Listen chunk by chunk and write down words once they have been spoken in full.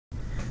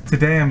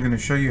Today I'm going to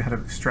show you how to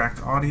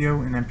extract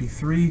audio in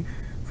MP3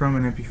 from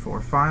an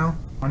MP4 file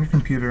on your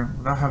computer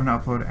without having to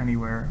upload it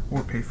anywhere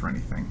or pay for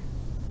anything.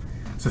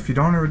 So if you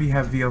don't already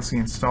have VLC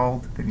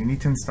installed, then you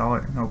need to install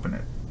it and open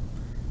it.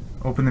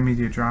 Open the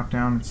media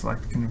drop-down and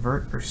select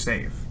Convert or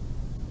Save.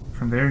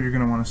 From there you're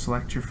going to want to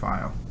select your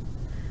file.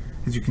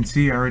 As you can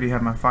see, I already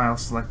have my file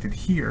selected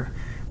here,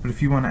 but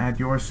if you want to add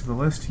yours to the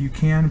list, you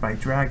can by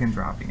drag and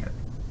dropping it.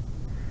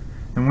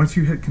 And once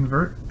you hit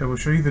Convert, it will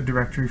show you the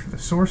directory for the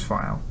source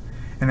file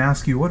and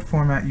ask you what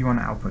format you want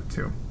to output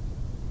to.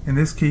 In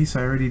this case,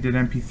 I already did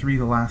MP3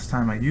 the last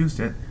time I used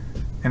it,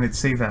 and it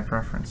saved that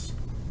preference.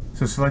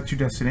 So select your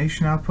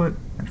destination output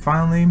and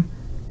file name,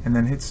 and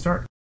then hit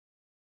Start.